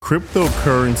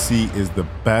Cryptocurrency is the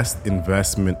best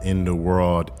investment in the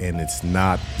world, and it's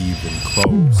not even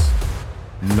close.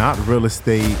 Not real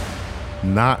estate,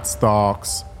 not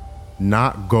stocks,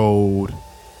 not gold,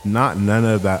 not none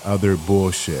of that other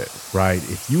bullshit, right?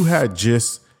 If you had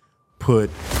just put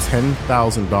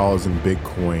 $10,000 in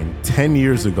Bitcoin 10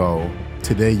 years ago,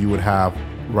 today you would have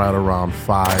right around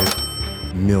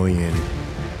 $5 million.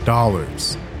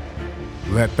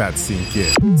 Let that sink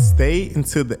in. Stay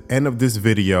until the end of this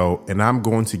video, and I'm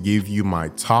going to give you my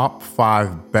top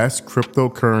 5 best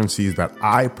cryptocurrencies that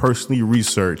I personally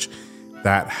researched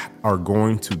that are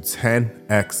going to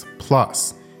 10x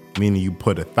plus, meaning you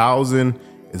put 1,000,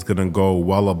 it's gonna go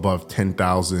well above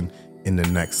 10,000 in the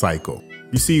next cycle.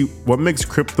 You see, what makes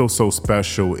crypto so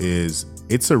special is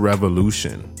it's a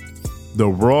revolution. The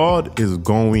world is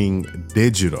going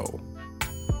digital.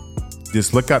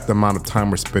 Just look at the amount of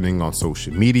time we're spending on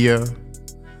social media.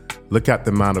 Look at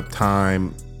the amount of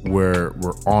time where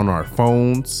we're on our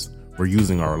phones. We're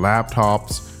using our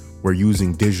laptops. We're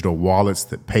using digital wallets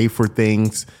to pay for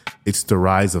things. It's the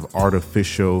rise of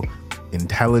artificial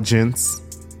intelligence.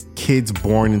 Kids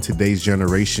born in today's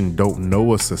generation don't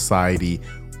know a society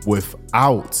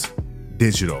without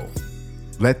digital.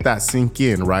 Let that sink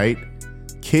in, right?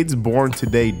 Kids born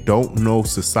today don't know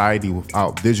society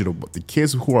without digital, but the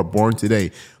kids who are born today,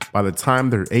 by the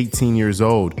time they're 18 years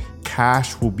old,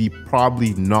 cash will be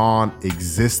probably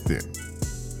non-existent.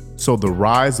 So the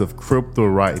rise of crypto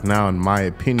right now, in my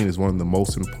opinion, is one of the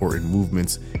most important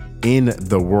movements in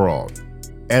the world.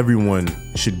 Everyone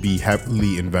should be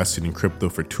heavily invested in crypto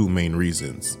for 2 main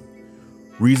reasons.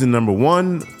 Reason number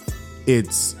 1,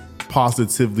 it's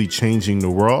positively changing the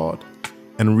world.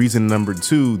 And reason number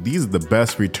 2, these are the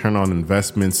best return on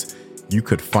investments you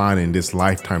could find in this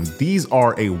lifetime. These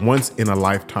are a once in a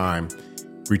lifetime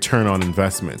return on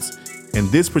investments. In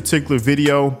this particular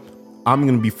video, I'm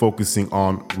going to be focusing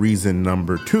on reason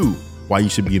number 2, why you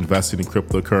should be invested in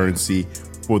cryptocurrency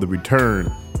for the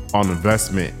return on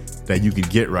investment that you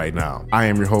could get right now. I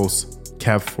am your host,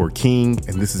 Kev for King,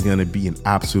 and this is going to be an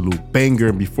absolute banger.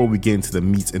 And before we get into the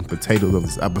meats and potatoes of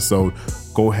this episode,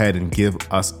 go ahead and give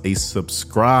us a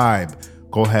subscribe.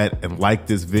 Go ahead and like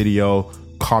this video,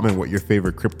 comment what your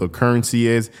favorite cryptocurrency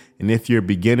is, and if you're a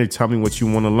beginner, tell me what you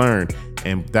want to learn.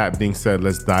 And that being said,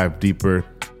 let's dive deeper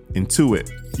into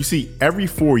it. You see, every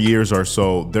 4 years or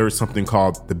so, there is something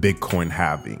called the Bitcoin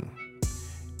halving.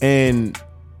 And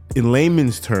in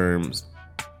layman's terms,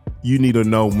 you need to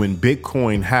know when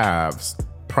Bitcoin halves,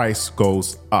 price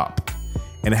goes up.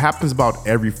 And it happens about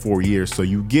every 4 years. So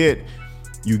you get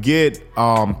 3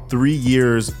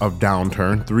 years of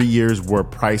downturn, 3 years where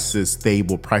price is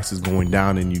stable, price is going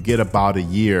down, and you get about a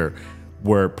year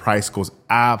where price goes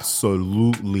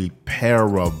absolutely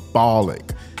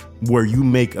parabolic, where you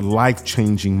make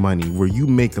life-changing money, where you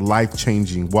make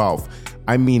life-changing wealth.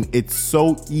 I mean, it's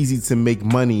so easy to make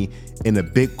money in a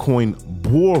Bitcoin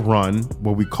bull run,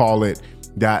 what we call it,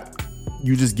 that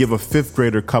you just give a 5th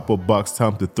grader a couple bucks, tell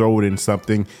him to throw it in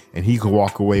something, and he can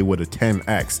walk away with a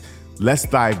 10x. Let's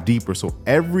dive deeper. So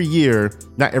every 4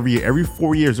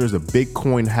 years, there's a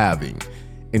Bitcoin halving.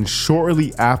 And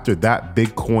shortly after that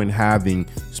Bitcoin halving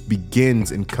begins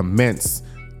and commences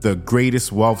the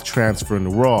greatest wealth transfer in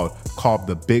the world, called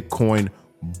the Bitcoin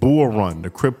bull run, the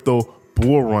crypto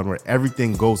bull run, where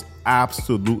everything goes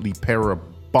absolutely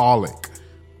parabolic.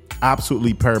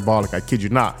 Absolutely parabolic. I kid you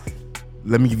not.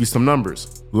 Let me give you some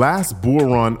numbers. Last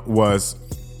bull run was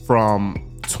from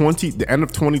the end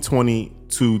of 2020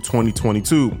 to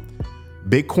 2022.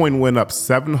 Bitcoin went up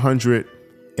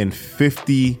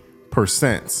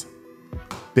 750%.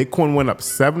 Bitcoin went up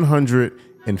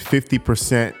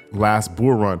 750% last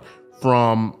bull run,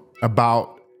 from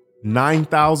about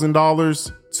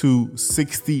 $9,000 to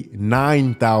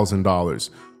 $69,000.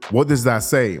 What does that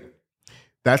say?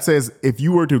 That says if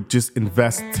you were to just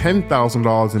invest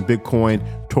 $10,000 in Bitcoin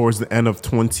towards the end of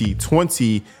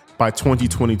 2020, by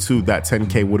 2022, that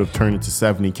 10K would have turned into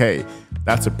 70K.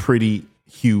 That's a pretty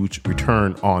huge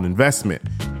return on investment.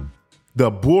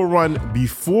 The bull run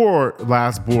before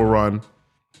last bull run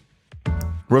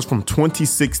was from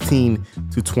 2016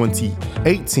 to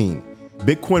 2018.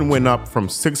 Bitcoin went up from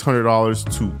 $600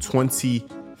 to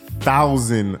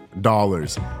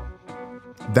 $20,000.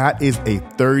 That is a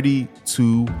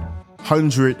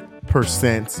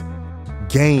 3,200%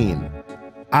 gain.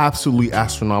 Absolutely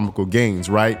astronomical gains,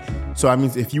 right? So that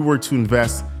means if you were to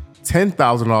invest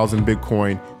 $10,000 in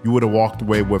Bitcoin, you would have walked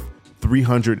away with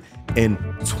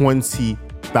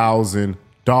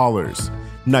 $320,000.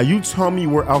 Now you tell me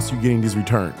where else you're getting these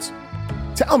returns.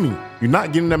 Tell me. You're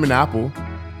not getting them in Apple.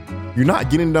 You're not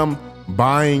getting them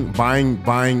buying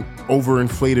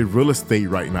overinflated real estate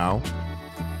right now.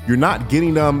 You're not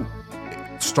getting them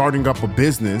starting up a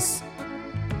business.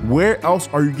 Where else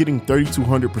are you getting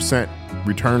 3,200%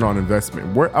 return on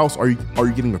investment? Where else are you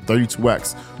getting a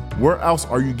 32x? Where else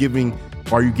are you getting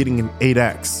an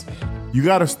 8x? You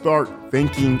got to start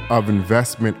thinking of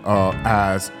investment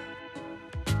as,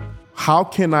 how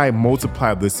can I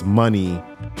multiply this money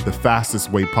the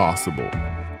fastest way possible,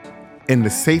 in the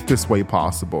safest way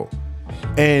possible?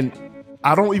 And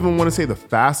I don't even want to say the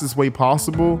fastest way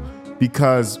possible,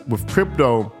 because with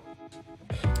crypto,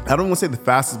 I don't want to say the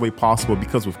fastest way possible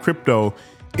because with crypto,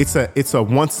 it's a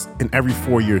once in every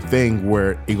 4-year thing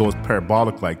where it goes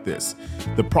parabolic like this.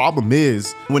 The problem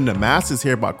is, when the masses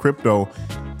hear about crypto,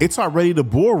 it's already the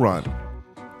bull run.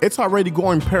 It's already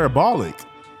going parabolic.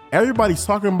 Everybody's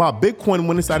talking about Bitcoin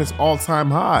when it's at its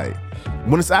all-time high.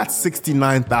 When it's at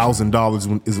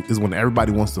 $69,000 is when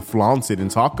everybody wants to flaunt it and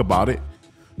talk about it.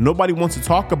 Nobody wants to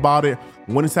talk about it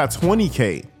when it's at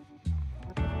 20K.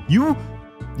 You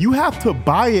have to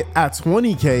buy it at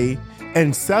 20K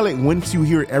and sell it once you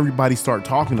hear everybody start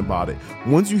talking about it.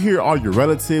 Once you hear all your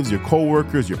relatives, your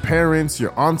coworkers, your parents,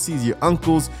 your aunties, your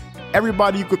uncles,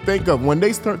 everybody you could think of, when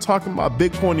they start talking about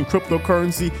Bitcoin and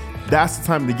cryptocurrency, that's the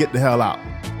time to get the hell out.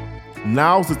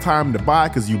 Now's the time to buy,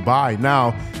 because you buy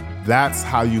now. That's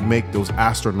how you make those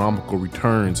astronomical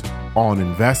returns on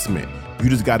investment. You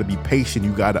just got to be patient.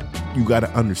 You got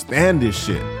to understand this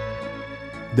shit.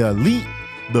 The elite,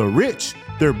 the rich,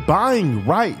 they're buying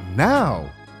right now.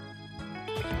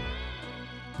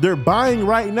 They're buying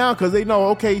right now because they know,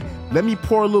 okay, let me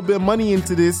pour a little bit of money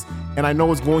into this, and I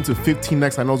know it's going to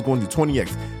 15x. I know it's going to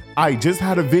 20x. I just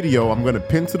had a video I'm going to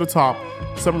pin to the top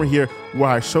somewhere here where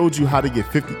I showed you how to get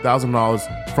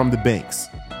 $50,000 from the banks.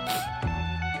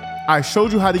 I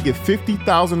showed you how to get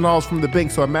 $50,000 from the bank.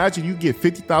 So imagine you get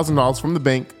 $50,000 from the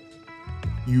bank.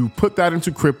 You put that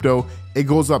into crypto. It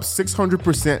goes up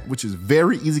 600%, which is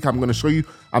very easy. I'm going to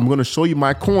show you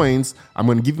my coins. I'm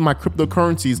going to give you my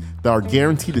cryptocurrencies that are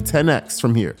guaranteed to 10x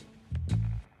from here.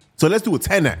 So let's do a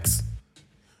 10x.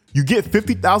 You get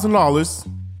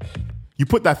 $50,000. You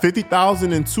put that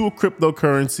 $50,000 into a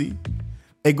cryptocurrency.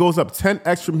 It goes up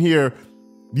 10x from here.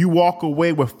 You walk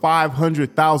away with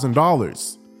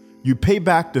 $500,000. You pay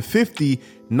back the 50.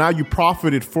 Now you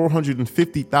profited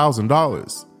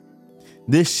 $450,000.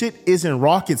 This shit isn't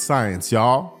rocket science,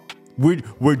 y'all.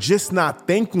 We're just not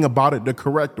thinking about it the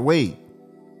correct way.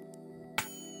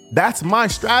 That's my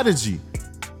strategy.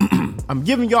 I'm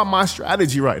giving y'all my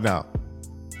strategy right now.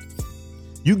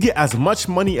 You get as much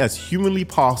money as humanly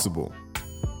possible.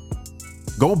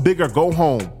 Go big or go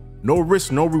home. No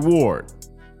risk, no reward.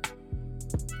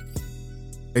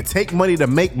 It take money to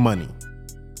make money.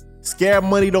 Scared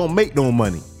money don't make no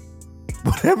money.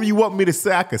 Whatever you want me to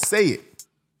say, I can say it.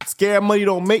 Scared money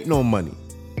don't make no money.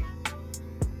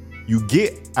 You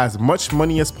get as much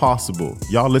money as possible.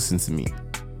 Y'all listen to me.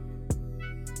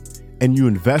 And you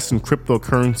invest in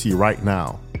cryptocurrency right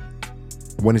now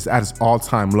when it's at its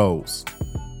all-time lows.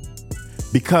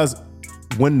 Because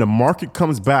when the market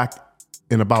comes back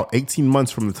in about 18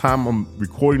 months from the time I'm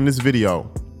recording this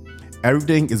video,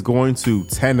 everything is going to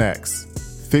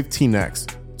 10x,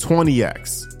 15x,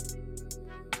 20x,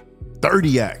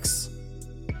 30x.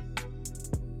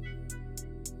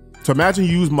 So imagine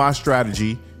you use my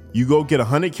strategy. You go get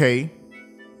 100K,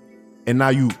 and now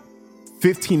you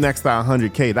 15x that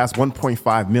 100K. That's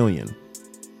 1.5 million.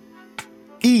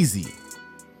 Easy.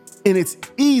 And it's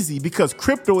easy because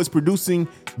crypto is producing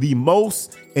the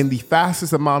most and the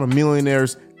fastest amount of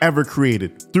millionaires ever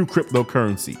created through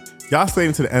cryptocurrency. Y'all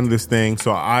staying to the end of this thing.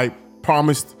 So I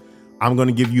promised I'm going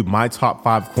to give you my top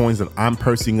 5 coins that I'm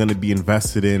personally going to be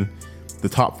invested in. The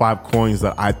top 5 coins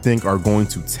that I think are going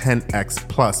to 10x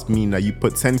plus, meaning that you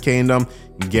put 10K in them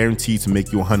and guaranteed to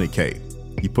make you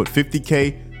 100K. You put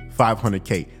 50K,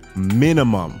 500K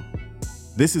minimum.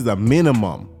 This is a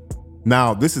minimum.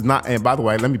 Now, this is not, and by the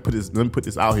way, let me put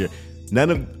this out here.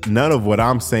 None of what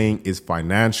I'm saying is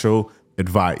financial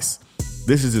advice.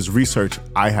 This is just research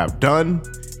I have done,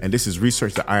 and this is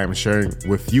research that I am sharing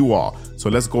with you all.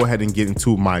 So let's go ahead and get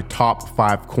into my top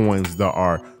 5 coins that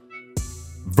are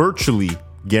virtually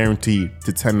guaranteed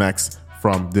to 10x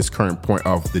from this current point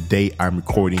of the day I'm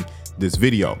recording this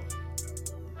video.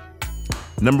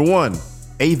 Number 1,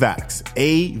 AVAX,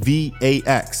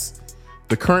 AVAX.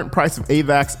 The current price of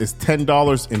AVAX is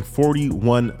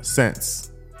 $10.41.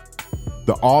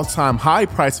 The all-time high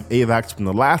price of AVAX from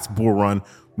the last bull run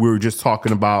we were just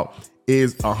talking about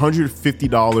is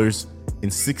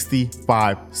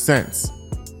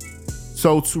 $150.65.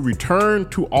 So to return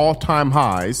to all-time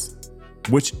highs,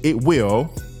 which it will,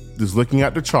 just looking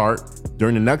at the chart,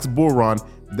 during the next bull run,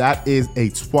 that is a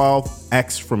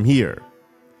 12x from here.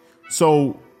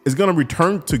 So it's going to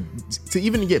return to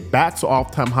even get back to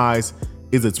all-time highs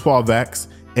is a 12x.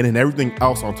 And then everything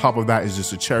else on top of that is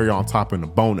just a cherry on top and a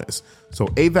bonus. So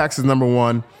AVAX is number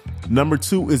one. Number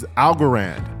two is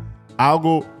Algorand.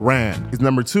 Algorand is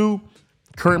number two.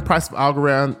 Current price of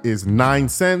Algorand is 9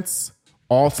 cents.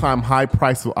 All-time high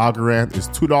price of Algorand is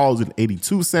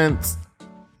 $2.82.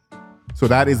 So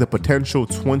that is a potential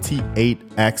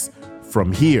 28x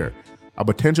from here. A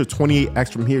potential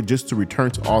 28x from here just to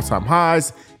return to all-time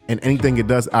highs. And anything it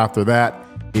does after that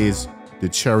is the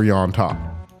cherry on top.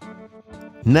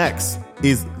 Next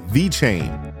is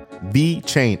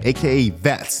VeChain, aka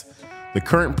VETS. The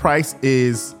current price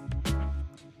is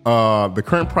a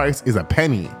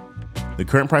penny. The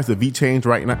current price of VeChain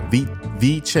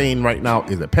right now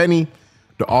is a penny.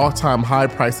 The all-time high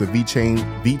price of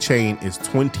VeChain is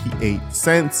 28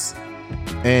 cents,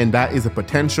 and that is a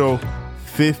potential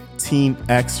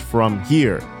 15x from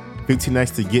here.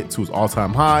 15x to get to its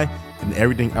all-time high, and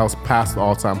everything else past the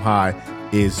all-time high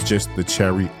is just the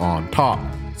cherry on top.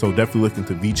 So definitely look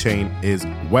into VeChain as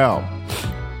well.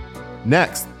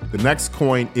 Next, the next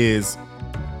coin is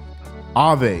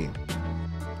Aave.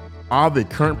 Aave,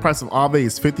 current price of Aave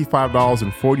is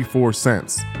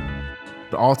 $55.44.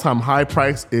 The all-time high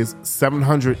price is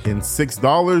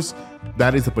 $706.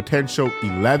 That is a potential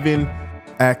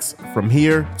 11x from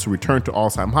here to return to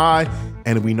all-time high.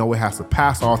 And we know it has to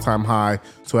pass all-time high.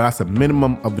 So that's a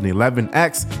minimum of an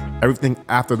 11x. Everything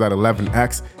after that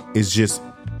 11x is just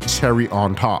cherry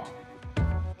on top.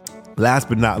 Last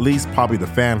but not least, probably the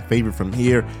fan favorite from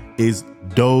here is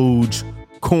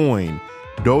Dogecoin.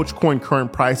 Dogecoin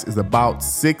current price is about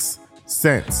 6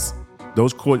 cents.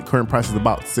 Dogecoin current price is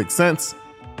about 6 cents.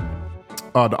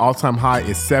 The all-time high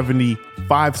is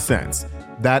 75 cents.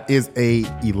 That is a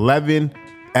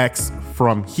 11x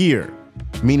from here,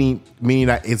 meaning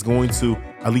that it's going to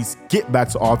at least get back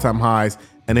to all-time highs,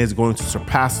 and it's going to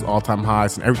surpass all-time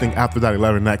highs, and everything after that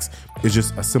 11x is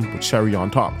just a simple cherry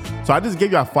on top. So I just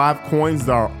gave you 5 coins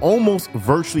that are almost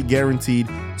virtually guaranteed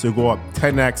to go up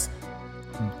 10x,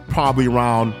 probably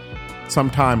around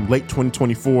sometime late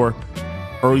 2024,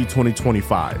 early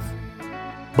 2025.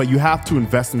 But you have to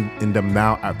invest in them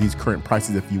now at these current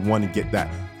prices if you want to get that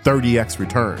 30x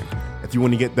return, if you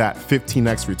want to get that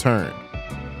 15x return,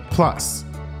 plus.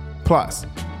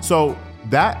 So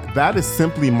that is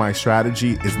simply my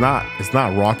strategy. It's not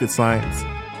rocket science.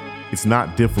 It's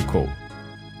not difficult.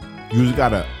 You just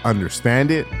gotta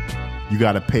understand it. You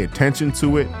gotta pay attention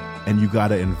to it, and you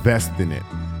gotta invest in it.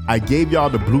 I gave y'all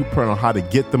the blueprint on how to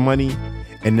get the money,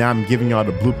 and now I'm giving y'all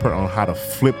the blueprint on how to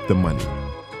flip the money.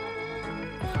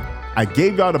 I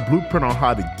gave y'all the blueprint on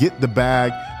how to get the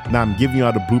bag. Now I'm giving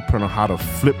y'all the blueprint on how to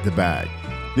flip the bag.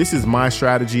 This is my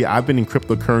strategy. I've been in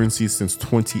cryptocurrency since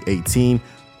 2018.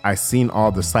 I've seen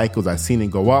all the cycles. I've seen it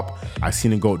go up. I've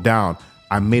seen it go down.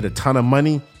 I made a ton of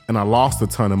money and I lost a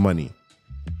ton of money.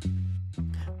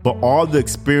 But all the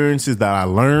experiences that I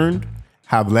learned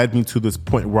have led me to this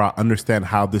point where I understand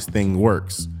how this thing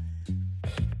works.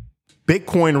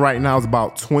 Bitcoin right now is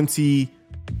about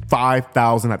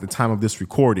 25,000 at the time of this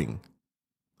recording.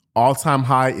 All-time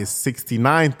high is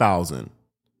 69,000.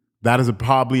 That is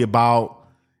probably about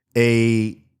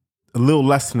a little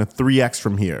less than a 3x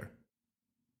from here.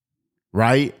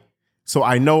 Right? So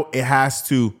I know it has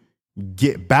to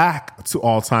get back to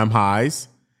all-time highs,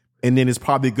 and then it's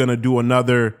probably going to do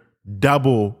another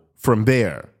double from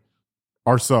there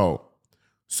or so.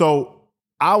 So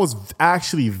I was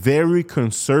actually very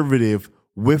conservative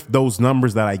with those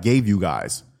numbers that I gave you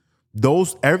guys.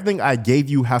 Everything I gave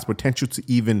you has potential to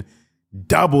even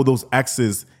double those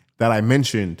X's that I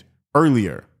mentioned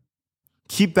earlier.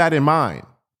 Keep that in mind.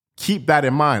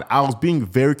 I was being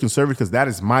very conservative because that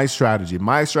is my strategy.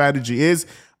 My strategy is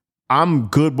I'm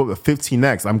good with the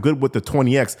 15x. I'm good with the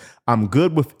 20x. I'm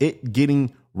good with it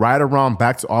getting right around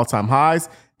back to all-time highs.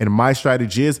 And my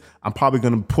strategy is I'm probably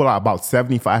going to pull out about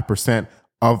 75%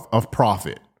 of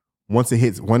profit once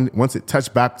it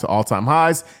touched back to all-time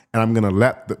highs, and I'm gonna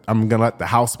let the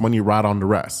house money ride on the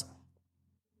rest.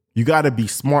 You got to be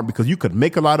smart because you could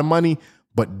make a lot of money,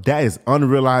 but that is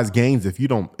unrealized gains if you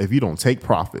don't take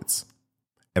profits.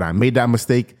 And I made that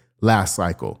mistake last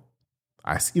cycle.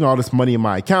 I seen all this money in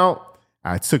my account,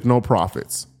 I took no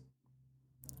profits.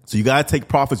 So you got to take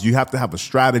profits. You have to have a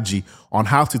strategy on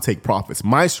how to take profits.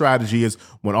 My strategy is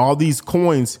when all these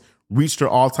coins reach their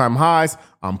all-time highs,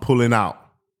 I'm pulling out.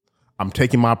 I'm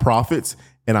taking my profits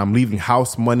and I'm leaving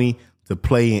house money to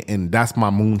play in, and that's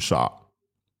my moonshot.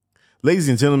 Ladies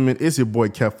and gentlemen, it's your boy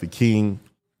Kev the King.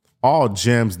 All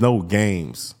gems, no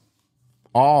games.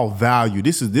 All value.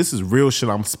 This is real shit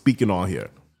I'm speaking on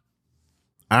here.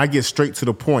 And I get straight to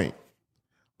the point.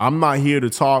 I'm not here to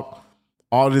talk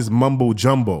all this mumbo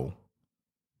jumbo.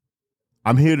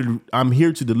 I'm here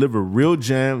to deliver real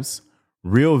gems,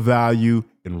 real value,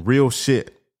 and real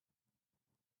shit.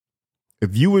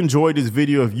 If you enjoyed this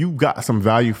video, if you got some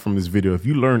value from this video, if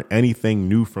you learned anything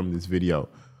new from this video,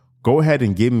 go ahead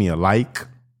and give me a like,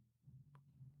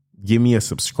 give me a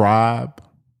subscribe,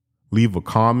 leave a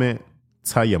comment,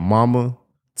 tell your mama,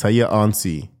 tell your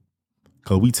auntie,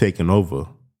 because we taking over.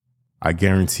 I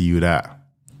guarantee you that.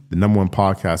 The #1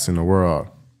 podcast in the world.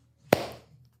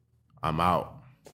 I'm out.